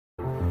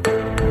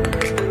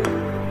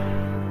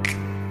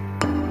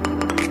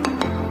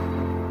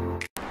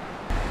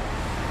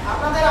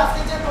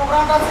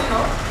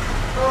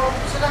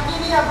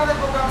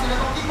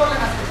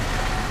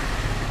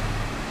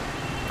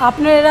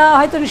আপনারা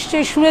হয়তো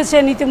নিশ্চয়ই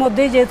শুনেছেন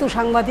ইতিমধ্যেই, যেহেতু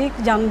সাংবাদিক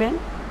জানবেন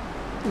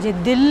যে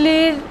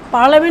দিল্লির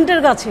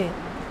পার্লামেন্টের কাছে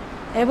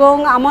এবং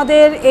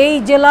আমাদের এই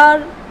জেলার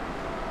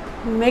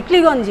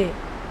মেখলিগঞ্জে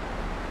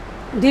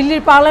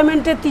দিল্লির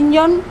পার্লামেন্টে 3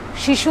 জন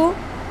শিশু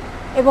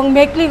এবং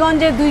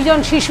মেখলিগঞ্জে 2 জন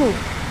শিশু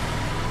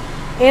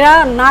এরা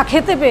না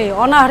খেতে পেয়ে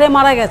অনাহারে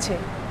মারা গেছে।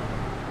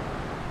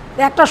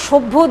 একটা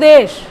সভ্য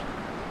দেশ,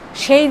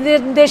 সেই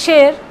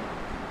দেশের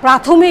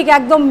প্রাথমিক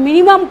একদম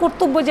মিনিমাম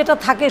কর্তব্য যেটা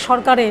থাকে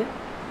সরকারের,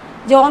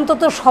 যে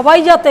অন্তত সবাই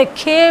যাতে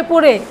খেয়ে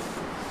পড়ে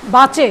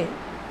বাঁচে,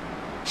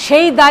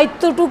 সেই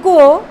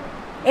দায়িত্বটুকুও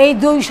এই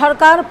 2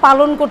 সরকার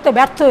পালন করতে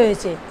ব্যর্থ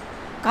হয়েছে।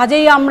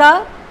 কাজেই আমরা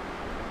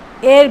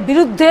এর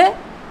বিরুদ্ধে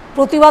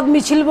প্রতিবাদ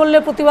মিছিল বললে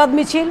প্রতিবাদ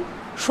মিছিল,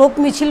 শোক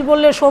মিছিল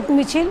বললে শোক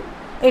মিছিল,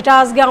 এটা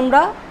আজকে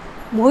আমরা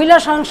মহিলা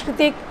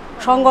সাংস্কৃতিক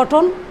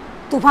সংগঠন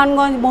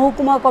তুফানগঞ্জ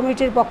মহকুমা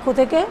কমিটির পক্ষ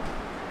থেকে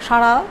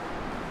সারা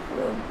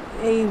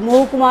এই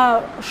মহকুমা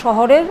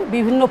শহরের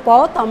বিভিন্ন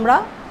পথ আমরা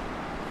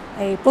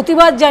এই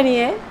প্রতিবাদ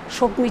জানিয়ে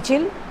শোক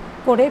মিছিল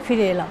করে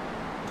ফিরে এলাম।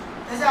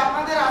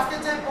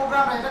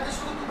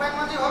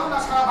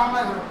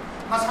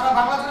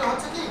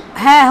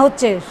 হ্যাঁ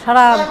হচ্ছে,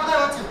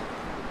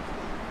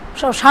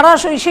 সারা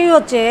সেই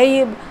হচ্ছে, এই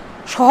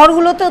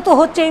শহরগুলোতে তো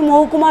হচ্ছে, এই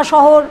মহকুমা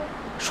শহর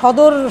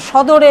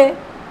সদরে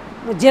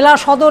জেলা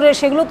সদরে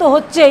সেগুলো তো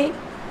হচ্ছেই,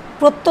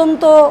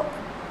 প্রত্যন্ত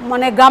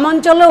মানে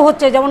গ্রামাঞ্চলেও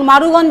হচ্ছে, যেমন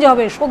মারুগঞ্জে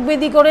হবে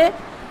শোকবেদি করে,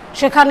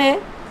 সেখানে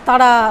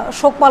তারা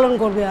শোক পালন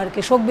করবে আর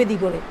কি, শোকবেদি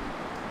করে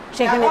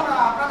সেখানে।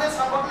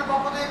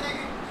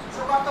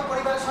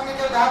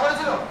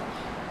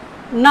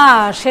 না,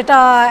 সেটা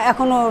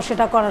এখনো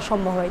সেটা করা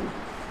সম্ভব হয়নি।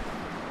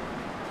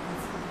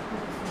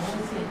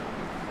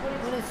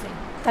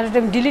 তাহলে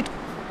এটা ডিলিট।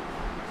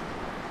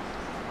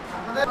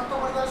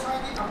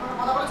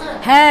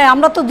 হ্যাঁ,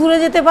 আমরা তো দূরে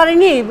যেতে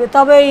পারিনি,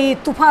 তবে এই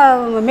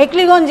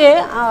মেখলিগঞ্জে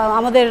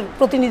আমাদের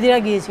প্রতিনিধিরা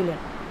গিয়েছিলেন।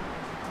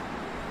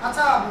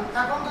 আচ্ছা,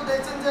 এখন তো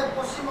দেখছেন যে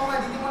পশ্চিমবঙ্গের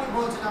দিদিমণি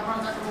বলছেন, আপনারা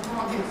যাকে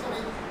মুখ্যমন্ত্রী হিসেবে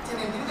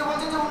চেনেন, তিনি তো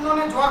বলছেন যে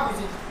উন্নয়নের জোয়ার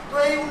হয়েছে। তো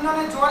এই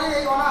উন্নয়নের জোয়ারে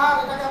এই অনাহার,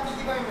 এটাকে আপনি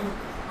কিভাবে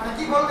মানে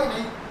কি বলবেন?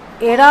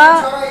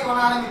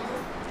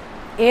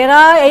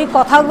 এরা এই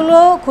কথাগুলো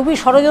খুবই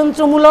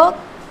ষড়যন্ত্রমূলক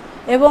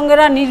এবং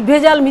এরা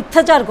নির্ভেজাল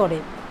মিথ্যাচার করে।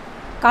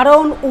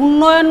 কারণ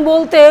উন্নয়ন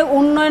বলতে,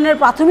 উন্নয়নের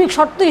প্রাথমিক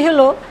শর্তই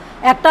হলো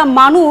একটা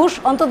মানুষ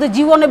অন্তত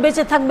জীবনে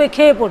বেঁচে থাকবে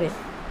খেয়ে পড়ে।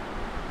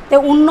 তো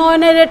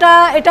উন্নয়নের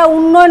এটা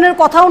উন্নয়নের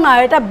কথাও না,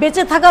 এটা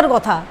বেঁচে থাকার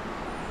কথা।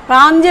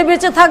 প্রাণ যে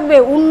বেঁচে থাকবে,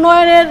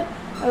 উন্নয়নের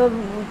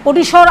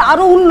পরিসর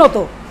আরও উন্নত।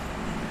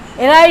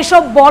 এরা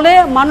এইসব বলে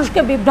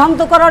মানুষকে বিভ্রান্ত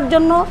করার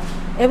জন্য,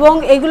 এবং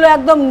এগুলো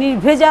একদম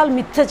নির্ভেজাল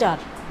মিথ্যাচার।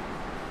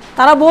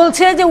 তারা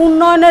বলছে যে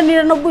উন্নয়নের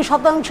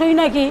 99%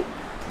 নাকি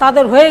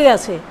তাদের হয়ে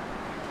গেছে।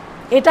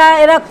 এটা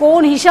এরা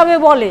কোন হিসাবে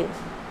বলে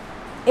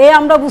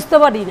আমরা বুঝতে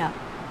পারি না।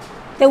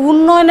 তো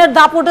উন্নয়নের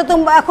দাপটে তো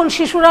এখন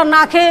শিশুরা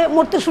না খেয়ে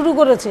মরতে শুরু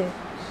করেছে।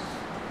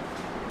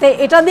 তো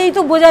এটা দিয়েই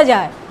তো বোঝা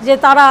যায় যে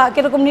তারা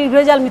কীরকম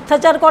নির্ভেজাল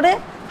মিথ্যাচার করে,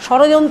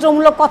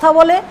 ষড়যন্ত্রমূলক কথা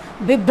বলে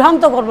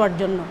বিভ্রান্ত করবার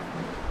জন্য।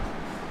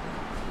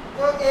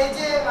 তো এই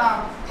যে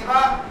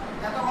এবার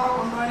এত বড়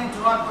উন্নয়নের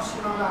জোয়ার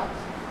পশ্চিমবাংলা,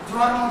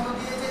 জোয়ার মধ্য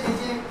দিয়ে যে এই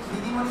যে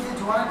দিদিমণি যে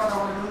জোয়ারের কথা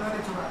বলেন,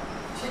 উন্নয়নের জোয়ার,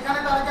 সেখানে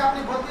তারাকে আপনি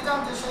বলতে চান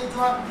যে সেই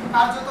জোয়ার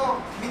কার্যত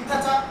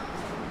মিথ্যাচার?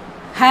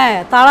 হ্যাঁ,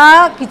 তারা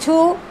কিছু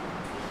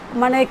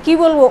মানে কি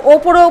বলবো,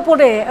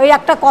 ওপরে ওই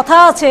একটা কথা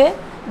আছে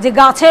যে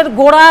গাছের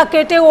গোড়া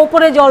কেটে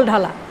ওপরে জল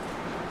ঢালা।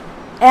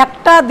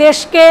 একটা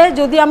দেশকে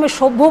যদি আমি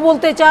সভ্য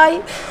বলতে চাই,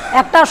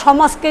 একটা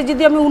সমাজকে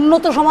যদি আমি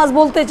উন্নত সমাজ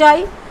বলতে চাই,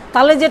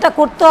 তাহলে যেটা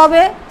করতে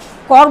হবে,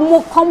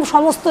 কর্মক্ষম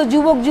সমস্ত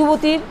যুবক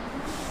যুবতীর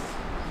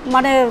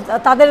মানে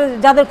তাদের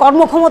যাদের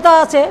কর্মক্ষমতা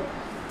আছে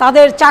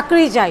তাদের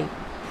চাকরি চাই,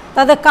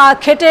 তাদের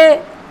খেটে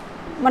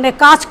মানে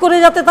কাজ করে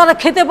যাতে তারা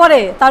খেতে পারে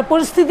তার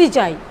পরিস্থিতি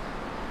চাই।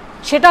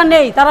 সেটা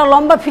নেই, তারা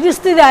লম্বা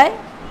ফিরিস্তি দেয়,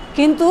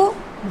 কিন্তু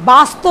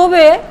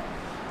বাস্তবে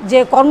যে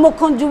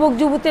কর্মক্ষম যুবক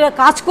যুবতীরা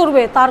কাজ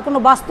করবে তার কোনো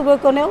বাস্তবে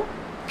কোনো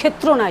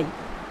ক্ষেত্র নাই,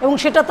 এবং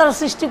সেটা তারা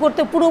সৃষ্টি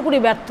করতে পুরোপুরি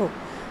ব্যর্থ।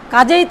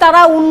 কাজেই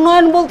তারা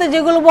উন্নয়ন বলতে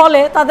যেগুলো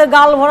বলে, তাদের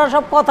গাল ভরা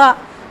সব কথা,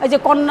 এই যে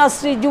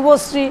কন্যাশ্রী,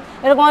 যুবশ্রী,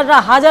 এরকম একটা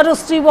হাজারো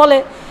শ্রী বলে,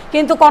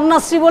 কিন্তু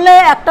কন্যাশ্রী বলে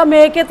একটা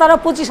মেয়েকে তারা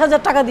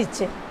 25,000 টাকা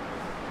দিচ্ছে।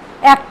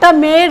 একটা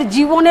মেয়ের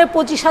জীবনে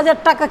 25,000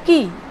 টাকা কি?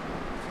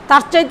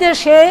 তার চাইতে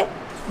সে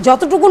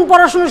যতটুকুন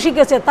পড়াশুনো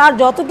শিখেছে, তার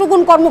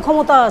যতটুকুন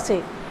কর্মক্ষমতা আছে,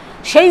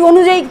 সেই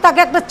অনুযায়ী তাকে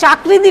একটা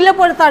চাকরি দিলে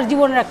পরে তার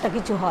জীবনের একটা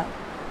কিছু হয়।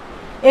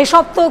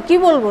 এসব তো কী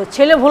বলবো,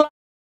 ছেলে ভোলা।